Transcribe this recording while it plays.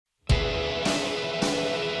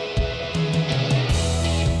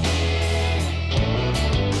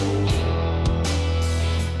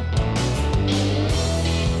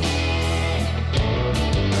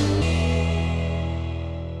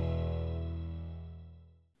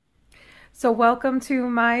So welcome to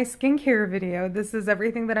my skincare video. This is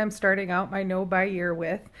everything that I'm starting out my no buy year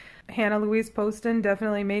with. Hannah Louise Poston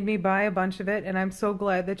definitely made me buy a bunch of it, and I'm so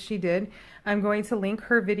glad that she did. I'm going to link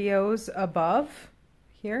her videos above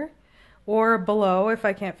here or below if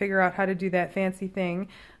I can't figure out how to do that fancy thing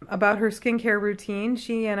about her skincare routine.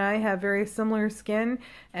 She and I have very similar skin,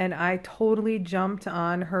 and I totally jumped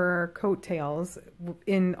on her coattails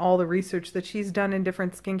in all the research that she's done in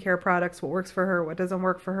different skincare products, what works for her, what doesn't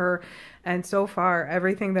work for her, and so far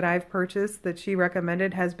everything that I've purchased that she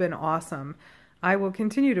recommended has been awesome. I will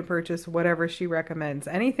continue to purchase whatever she recommends.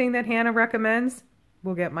 Anything that Hannah recommends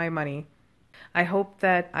will get my money. I hope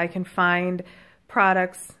that I can find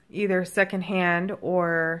products either secondhand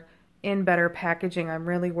or in better packaging. I'm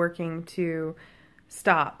really working to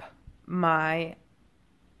stop my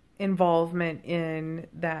involvement in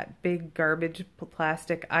that big garbage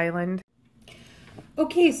plastic island.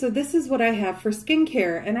 Okay, so this is what I have for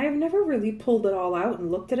skincare, and I've never really pulled it all out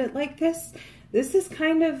and looked at it like this. This is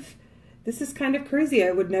kind of crazy.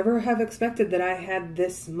 I would never have expected that I had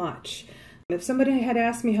this much. If somebody had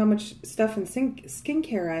asked me how much stuff in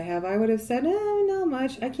skincare I have, I would have said, oh, not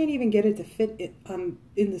much. I can't even get it to fit it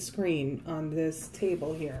in the screen on this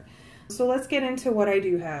table here. So let's get into what I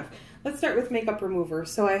do have. Let's start with makeup remover.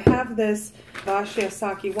 So I have this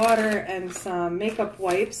Sake water and some makeup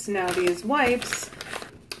wipes. Now these wipes,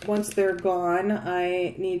 once they're gone,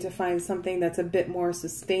 I need to find something that's a bit more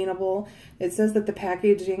sustainable. It says that the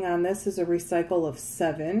packaging on this is a recycle of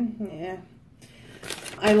 7. Yeah.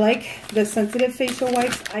 I like the sensitive facial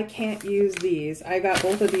wipes. I can't use these. I got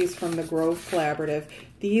both of these from the Grove Collaborative.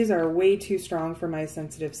 These are way too strong for my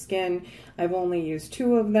sensitive skin. I've only used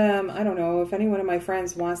 2 of them. I don't know. If any one of my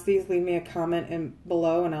friends wants these, leave me a comment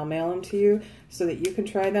below and I'll mail them to you so that you can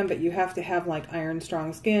try them. But you have to have like iron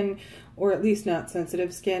strong skin or at least not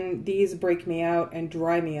sensitive skin. These break me out and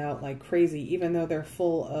dry me out like crazy, even though they're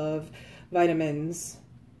full of vitamins.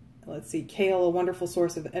 Let's see, kale, a wonderful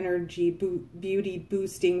source of energy, beauty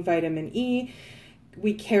boosting vitamin E.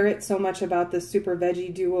 We carrot so much about this super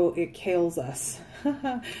veggie duo, it kales us.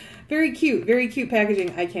 Very cute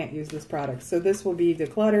packaging. I can't use this product, so this will be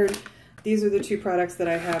decluttered. These are the 2 products that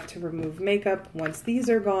I have to remove makeup. Once these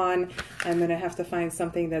are gone, I'm going to have to find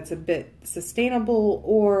something that's a bit sustainable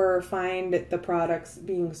or find the products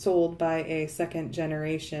being sold by a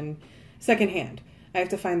secondhand. I have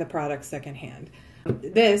to find the products secondhand.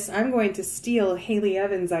 This, I'm going to steal Haley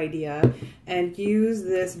Evans' idea and use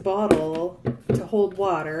this bottle to hold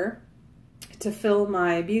water to fill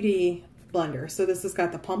my beauty blender. So this has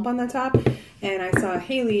got the pump on the top, and I saw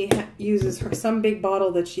Haley uses some big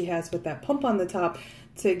bottle that she has with that pump on the top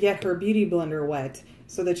to get her beauty blender wet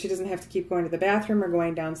so that she doesn't have to keep going to the bathroom or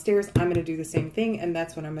going downstairs. I'm going to do the same thing, and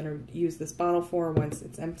that's what I'm going to use this bottle for once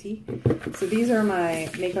it's empty. So these are my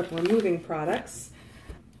makeup removing products.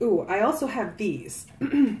 Ooh, I also have these.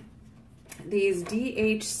 These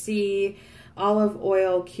DHC olive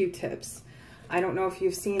oil Q-tips. I don't know if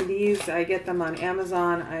you've seen these. I get them on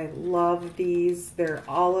Amazon. I love these. They're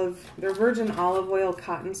virgin olive oil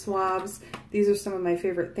cotton swabs. These are some of my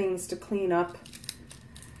favorite things to clean up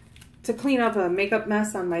a makeup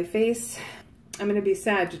mess on my face. I'm going to be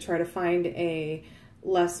sad to try to find a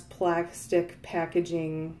less plastic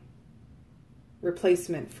packaging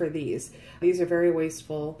replacement for these. These are very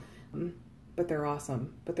wasteful, but they're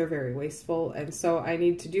awesome, but they're very wasteful, and so I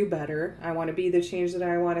need to do better. I want to be the change that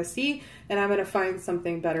I want to see, and I'm going to find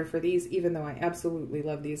something better for these, even though I absolutely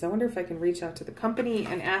love these. I wonder if I can reach out to the company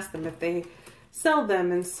and ask them if they sell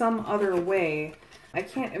them in some other way. I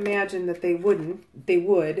can't imagine that they wouldn't. They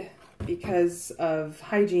would, because of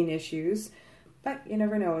hygiene issues, but you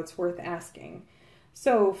never know. It's worth asking.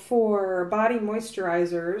 So for body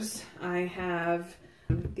moisturizers, I have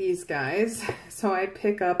these guys. So I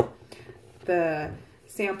pick up the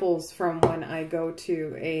samples from when I go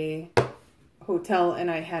to a hotel, and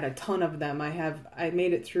I had a ton of them. I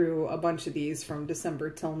made it through a bunch of these from December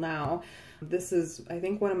till now. This is, I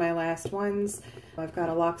think, one of my last ones. I've got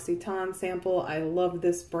a L'Occitane sample. I love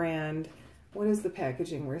this brand. What is the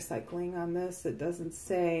packaging recycling on this? It doesn't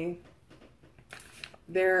say.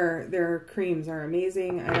 Their creams are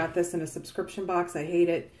amazing. I got this in a subscription box. I hate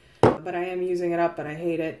it, but I am using it up, but I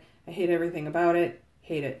hate it. I hate everything about it.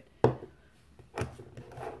 Hate it.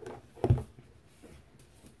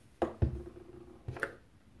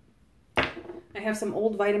 I have some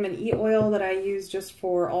old vitamin E oil that I use just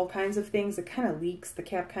for all kinds of things. It kind of leaks. The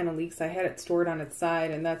cap kind of leaks. I had it stored on its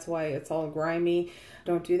side, and that's why it's all grimy.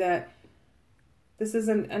 Don't do that. This is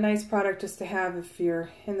a nice product just to have if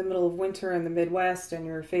you're in the middle of winter in the Midwest and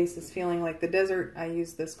your face is feeling like the desert. I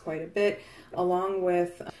use this quite a bit, along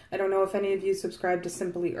with, I don't know if any of you subscribe to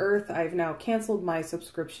Simply Earth. I've now canceled my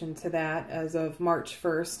subscription to that as of March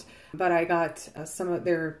 1st, but I got some of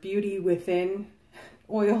their Beauty Within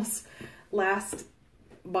oils last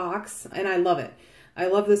box, and I love it. I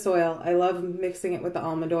love this oil. I love mixing it with the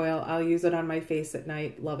almond oil. I'll use it on my face at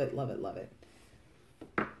night. Love it, love it, love it.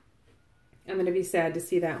 I'm going to be sad to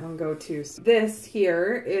see that one go too. So this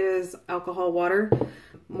here is alcohol water,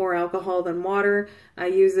 more alcohol than water. I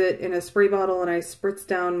use it in a spray bottle and I spritz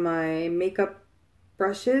down my makeup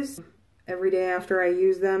brushes every day after I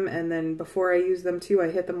use them, and then before I use them too, I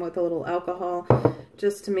hit them with a little alcohol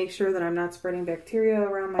just to make sure that I'm not spreading bacteria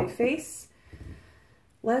around my face.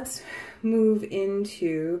 Let's move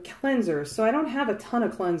into cleansers. So I don't have a ton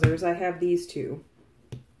of cleansers. I have these two.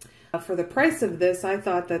 For the price of this, I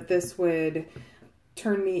thought that this would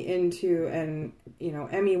turn me into an,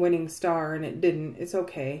 Emmy-winning star, and it didn't. It's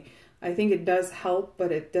okay. I think it does help,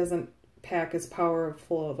 but it doesn't pack as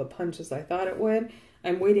powerful of a punch as I thought it would.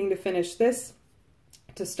 I'm waiting to finish this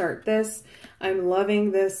to start this. I'm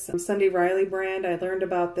loving this Sunday Riley brand. I learned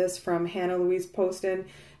about this from Hannah Louise Poston,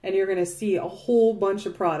 and you're going to see a whole bunch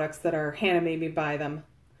of products that are Hannah made me buy them.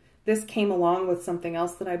 This came along with something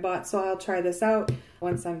else that I bought, so I'll try this out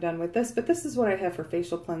once I'm done with this. But this is what I have for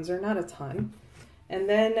facial cleanser, not a ton. And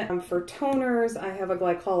then for toners, I have a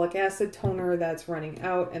glycolic acid toner that's running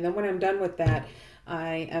out. And then when I'm done with that,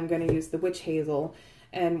 I am going to use the witch hazel.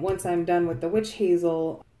 And once I'm done with the witch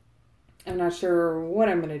hazel, I'm not sure what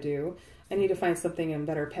I'm going to do. I need to find something in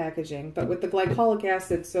better packaging. But with the glycolic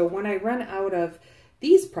acid, so when I run out of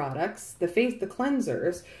these products, the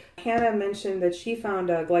cleansers, Hannah mentioned that she found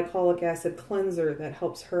a glycolic acid cleanser that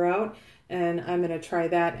helps her out, and I'm going to try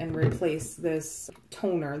that and replace this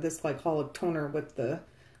toner, this glycolic toner, with the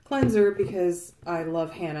cleanser, because I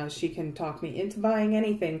love Hannah. She can talk me into buying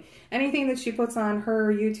anything. Anything that she puts on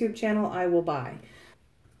her YouTube channel, I will buy.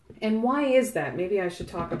 And why is that? Maybe I should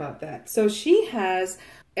talk about that. So she has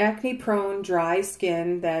acne-prone dry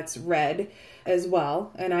skin that's red as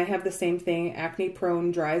well, and I have the same thing,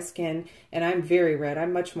 acne-prone dry skin, and I'm very red.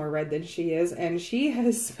 I'm much more red than she is, and she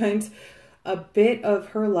has spent a bit of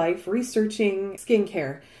her life researching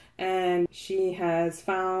skincare, and she has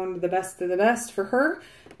found the best of the best for her,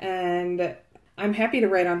 and I'm happy to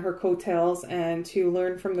ride on her coattails and to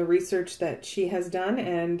learn from the research that she has done,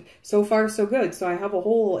 and so far so good. So I have a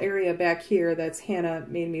whole area back here that's Hannah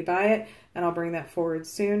made me buy it, and I'll bring that forward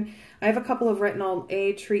soon. I have a couple of retinol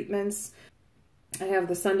A treatments. I have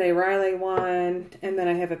the Sunday Riley one, and then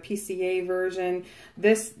I have a PCA version.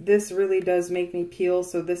 This really does make me peel,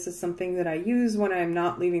 so this is something that I use when I'm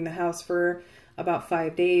not leaving the house for about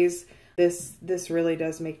 5 days. This really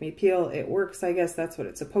does make me peel. It works, I guess that's what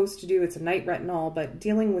it's supposed to do. It's a night retinol, but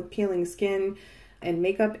dealing with peeling skin and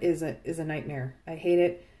makeup is a nightmare. I hate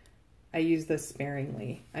it. I use this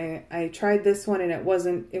sparingly. I tried this one and it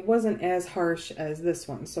wasn't as harsh as this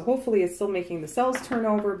one. So hopefully it's still making the cells turn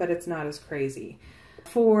over, but it's not as crazy.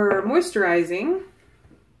 For moisturizing,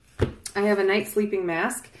 I have a night sleeping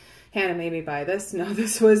mask. Hannah made me buy this. No,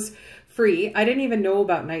 this was free. I didn't even know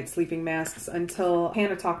about night sleeping masks until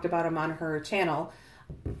Hannah talked about them on her channel.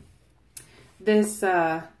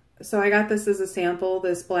 So I got this as a sample,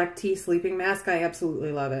 this black tea sleeping mask. I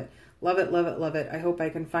absolutely love it. Love it, love it, love it. I hope I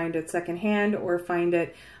can find it secondhand or find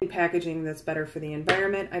it in packaging that's better for the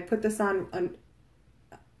environment. I put this on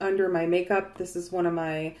under my makeup. This is one of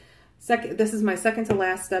my this is my second to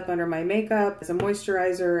last step under my makeup. It's a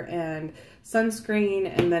moisturizer and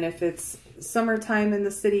sunscreen, and then if it's summertime in the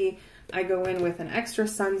city, I go in with an extra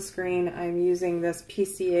sunscreen. I'm using this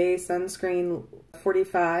PCA sunscreen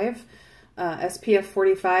 45. SPF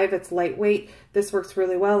 45, it's lightweight. This works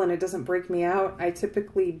really well and it doesn't break me out. I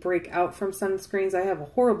typically break out from sunscreens. I have a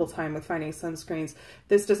horrible time with finding sunscreens.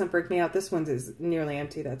 This doesn't break me out. This one is nearly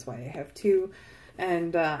empty. That's why I have two.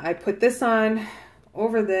 And I put this on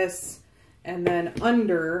over this and then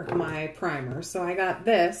under my primer. So I got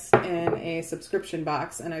this in a subscription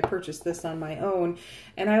box and I purchased this on my own,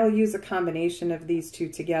 and I will use a combination of these two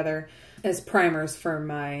together as primers for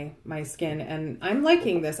my skin, and I'm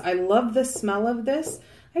liking this. I love the smell of this.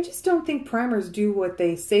 I just don't think primers do what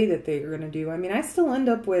they say that they're going to do. I mean, I still end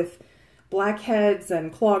up with blackheads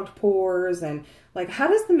and clogged pores, and like, how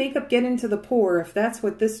does the makeup get into the pore if that's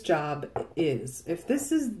what this job is? If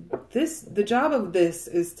the job of this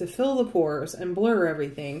is to fill the pores and blur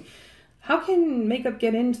everything, how can makeup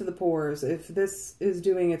get into the pores if this is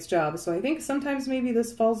doing its job? So I think sometimes maybe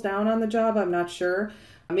this falls down on the job. I'm not sure.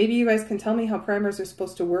 Maybe you guys can tell me how primers are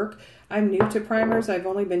supposed to work. I'm new to primers. I've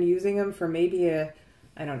only been using them for maybe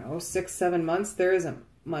I don't know, 6-7 months. There isn't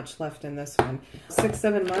much left in this one.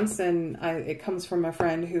 6-7 months, and it comes from a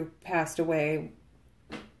friend who passed away.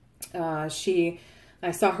 I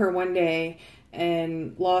saw her one day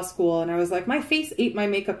in law school, and I was like, my face ate my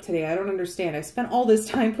makeup today. I don't understand. I spent all this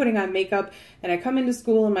time putting on makeup, and I come into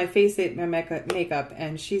school and my face ate my makeup,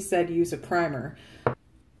 and she said use a primer.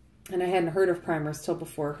 And I hadn't heard of primers till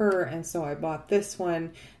before her, and so I bought this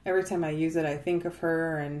one. Every time I use it, I think of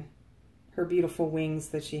her and her beautiful wings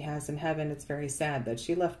that she has in heaven. It's very sad that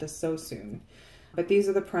she left us so soon. But these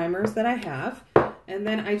are the primers that I have. And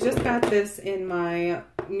then I just got this in my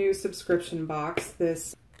new subscription box,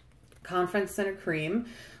 this Conference Center cream.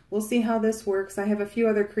 We'll see how this works. I have a few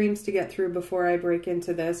other creams to get through before I break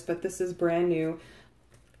into this, but this is brand new,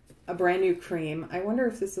 a brand new cream. I wonder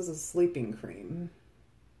if this is a sleeping cream.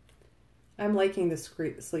 I'm liking the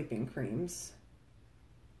sleeping creams.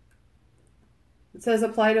 It says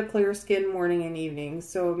apply to clear skin morning and evening,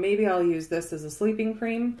 so maybe I'll use this as a sleeping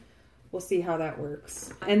cream. We'll see how that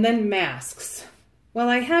works. And then masks. Well,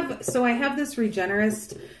 I have this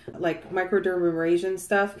Regenerist, like microdermabrasion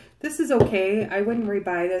stuff. This is okay. I wouldn't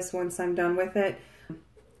rebuy this once I'm done with it.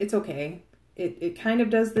 It's okay. It kind of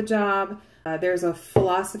does the job. There's a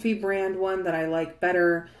Philosophy brand one that I like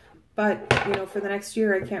better. But, you know, for the next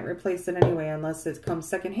year, I can't replace it anyway unless it comes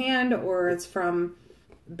secondhand or it's from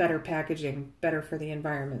better packaging, better for the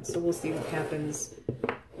environment. So we'll see what happens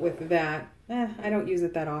with that. I don't use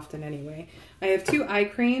it that often anyway. I have 2 eye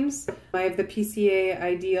creams. I have the PCA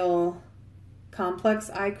Ideal Complex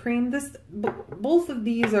Eye Cream. Both of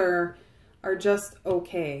these are just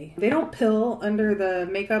okay. They don't pill under the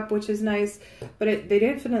makeup, which is nice, but they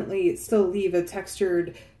definitely still leave a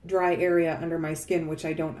textured dry area under my skin, which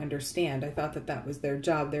I don't understand. I thought that was their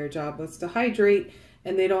job. Their job was to hydrate,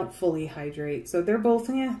 and they don't fully hydrate. So they're both,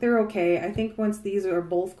 they're okay. I think once these are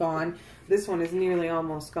both gone, this one is nearly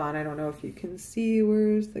almost gone. I don't know if you can see,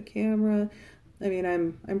 where's the camera? I mean,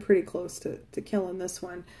 I'm pretty close to killing this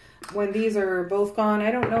one. When these are both gone, I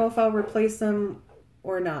don't know if I'll replace them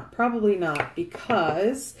or not. Probably not,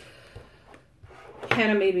 because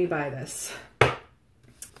Hannah made me buy this.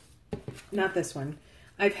 Not this one.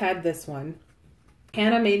 I've had this one.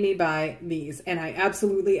 Hannah made me buy these, and I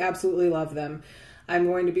absolutely, absolutely love them. I'm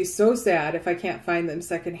going to be so sad if I can't find them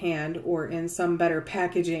secondhand or in some better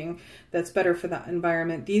packaging that's better for the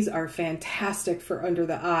environment. These are fantastic for under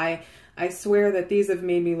the eye. I swear that these have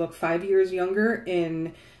made me look 5 years younger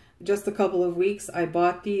in just a couple of weeks. I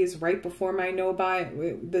bought these right before my no-buy.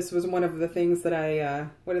 This was one of the things that I,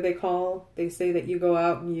 what do they call? They say that you go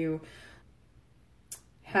out and you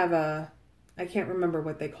have I can't remember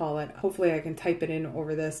what they call it. Hopefully I can type it in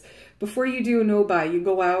over this. Before you do a no-buy, you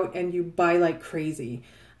go out and you buy like crazy.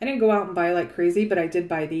 I didn't go out and buy like crazy, but I did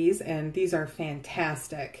buy these, and these are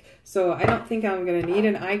fantastic. So I don't think I'm going to need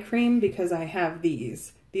an eye cream because I have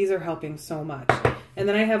these. These are helping so much. And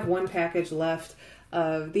then I have 1 package left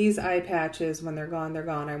of these eye patches. When they're gone, they're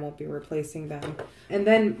gone. I won't be replacing them. And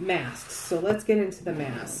then masks. So let's get into the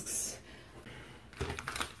masks.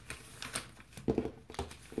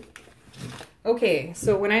 Okay,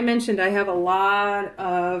 so when I mentioned I have a lot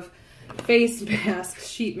of face masks,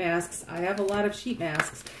 sheet masks, I have a lot of sheet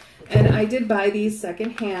masks. And I did buy these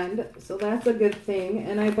secondhand, so that's a good thing.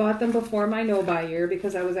 And I bought them before my no-buy year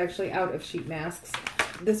because I was actually out of sheet masks.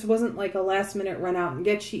 This wasn't like a last minute run out and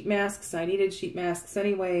get sheet masks. I needed sheet masks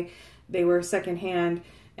anyway. They were secondhand,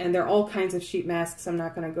 and they're all kinds of sheet masks. I'm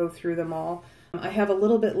not going to go through them all. I have a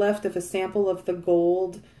little bit left of a sample of the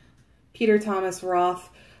gold Peter Thomas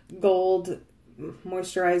Roth gold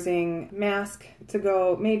moisturizing mask to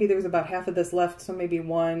go. Maybe there's about half of this left, so maybe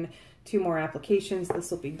 1-2 more applications. This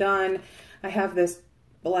will be done. I have this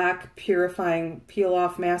black purifying peel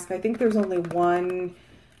off mask. I think there's only 1,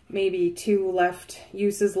 maybe 2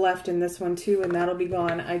 uses left in this one too, and that'll be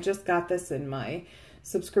gone. I just got this in my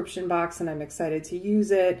subscription box and I'm excited to use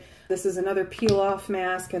it. This is another peel off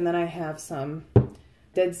mask, and then I have some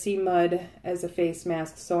Dead Sea mud as a face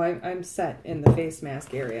mask, so I'm set in the face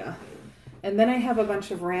mask area. And then I have a bunch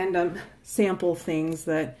of random sample things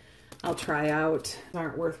that I'll try out.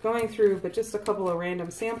 Aren't worth going through, but just a couple of random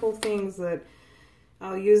sample things that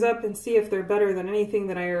I'll use up and see if they're better than anything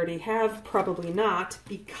that I already have. Probably not,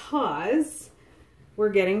 because we're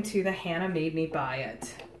getting to the Hannah Made Me Buy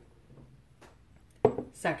It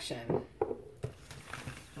section.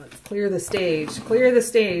 Let's clear the stage. Clear the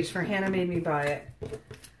stage for Hannah Made Me Buy It.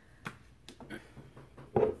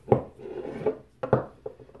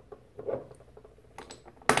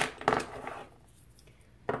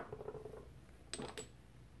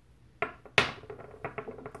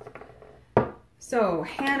 So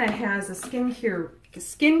Hannah has a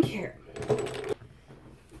skincare.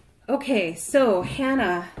 Okay, so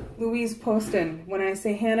Hannah Louise Poston. When I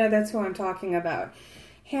say Hannah, that's who I'm talking about.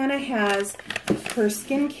 Hannah has her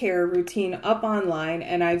skincare routine up online,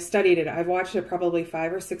 and I've studied it. I've watched it probably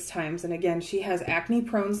 5 or 6 times. And again, she has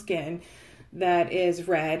acne-prone skin that is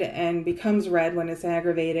red and becomes red when it's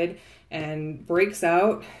aggravated and breaks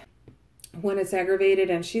out when it's aggravated.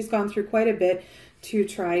 And she's gone through quite a bit to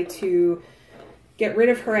try to get rid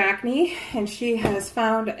of her acne, and she has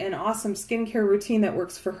found an awesome skincare routine that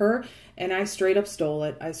works for her, and I straight up stole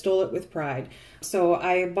it. I stole it with pride. So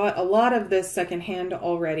I bought a lot of this secondhand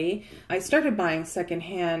already. I started buying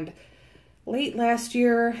secondhand late last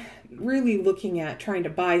year, really looking at trying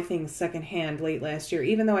to buy things secondhand late last year.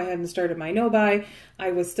 Even though I hadn't started my no-buy,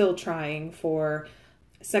 I was still trying for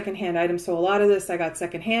secondhand items. So a lot of this I got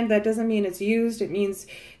secondhand. That doesn't mean it's used. It means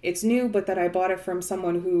it's new, but that I bought it from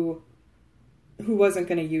someone who wasn't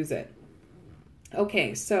going to use it.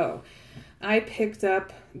 Okay, so I picked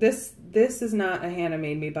up this. This is not a Hannah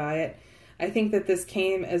made me buy it. I think that this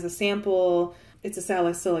came as a sample. It's a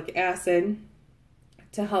salicylic acid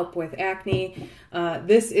to help with acne.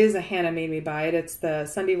 This is a Hannah made me buy it. It's the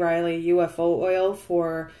Sunday Riley UFO oil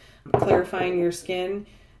for clarifying your skin.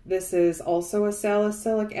 This is also a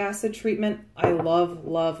salicylic acid treatment. I love,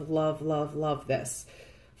 love, love, love, love this.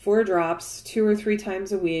 4 drops, 2 or 3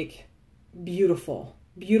 times a week. Beautiful,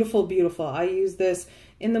 beautiful, beautiful. I use this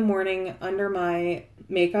in the morning under my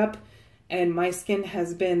makeup, and my skin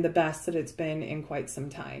has been the best that it's been in quite some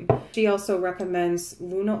time. She also recommends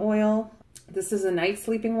Luna oil. This is a night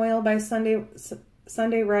sleeping oil by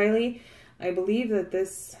Sunday Riley. I believe that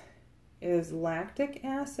this is lactic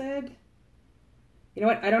acid. You know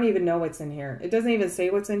what? I don't even know what's in here. It doesn't even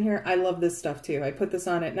say what's in here. I love this stuff too. I put this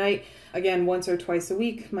on at night, again, once or twice a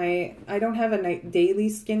week. I don't have a daily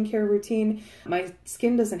skincare routine. My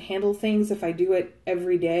skin doesn't handle things if I do it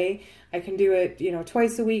every day. I can do it, you know,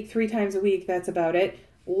 twice a week, 3 times a week. That's about it.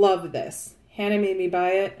 Love this. Hannah made me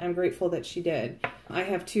buy it. I'm grateful that she did. I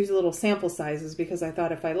have 2 little sample sizes because I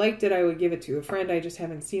thought if I liked it, I would give it to a friend. I just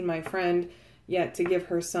haven't seen my friend yet to give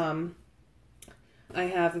her some. I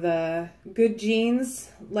have the Good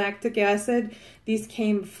Genes lactic acid. These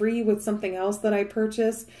came free with something else that I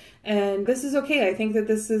purchased, and this is okay. I think that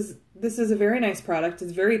this is a very nice product.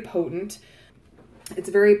 It's very potent. It's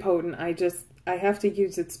very potent. I have to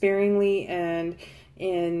use it sparingly and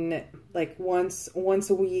in like once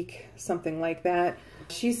a week, something like that.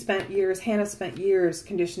 Hannah spent years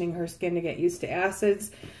conditioning her skin to get used to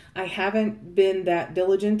acids. I haven't been that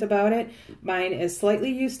diligent about it. Mine is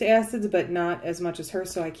slightly used to acids, but not as much as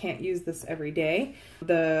hers, so I can't use this every day.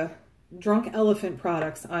 The Drunk Elephant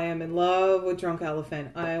products, I am in love with Drunk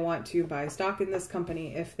Elephant. I want to buy stock in this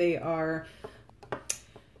company if they are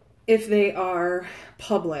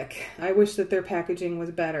public. I wish that their packaging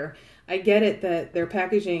was better. I get it that their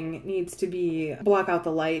packaging needs to block out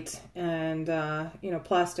the light, and you know,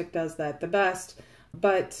 plastic does that the best,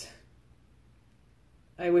 but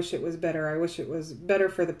I wish it was better. I wish it was better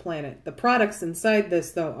for the planet. The products inside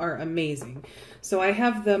this, though, are amazing. So I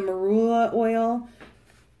have the marula oil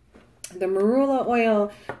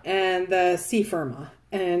and the C Firma,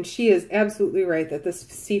 and she is absolutely right that this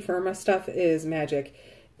C Firma stuff is magic.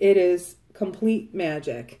 It is complete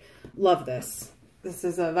magic. Love this. This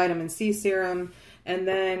is a vitamin C serum. And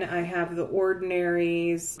then I have the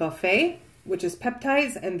Ordinary's Buffet, which is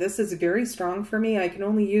peptides, and this is very strong for me. I can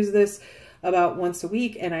only use this about once a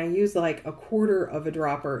week, and I use like 1/4 of a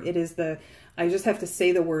dropper. I just have to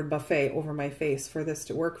say the word buffet over my face for this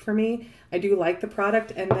to work for me. I do like the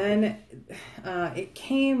product. And then it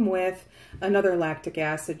came with another lactic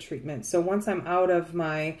acid treatment. So once I'm out of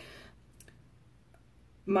my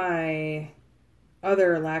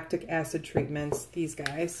other lactic acid treatments, these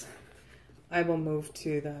guys, I will move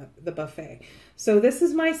to the buffet. So this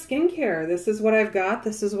is my skincare. This is what I've got.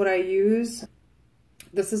 This is what I use.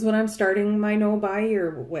 This is what I'm starting my no-buy year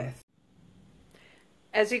with.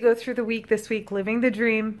 As you go through the week this week, living the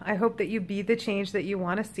dream, I hope that you be the change that you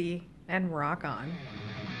want to see, and rock on.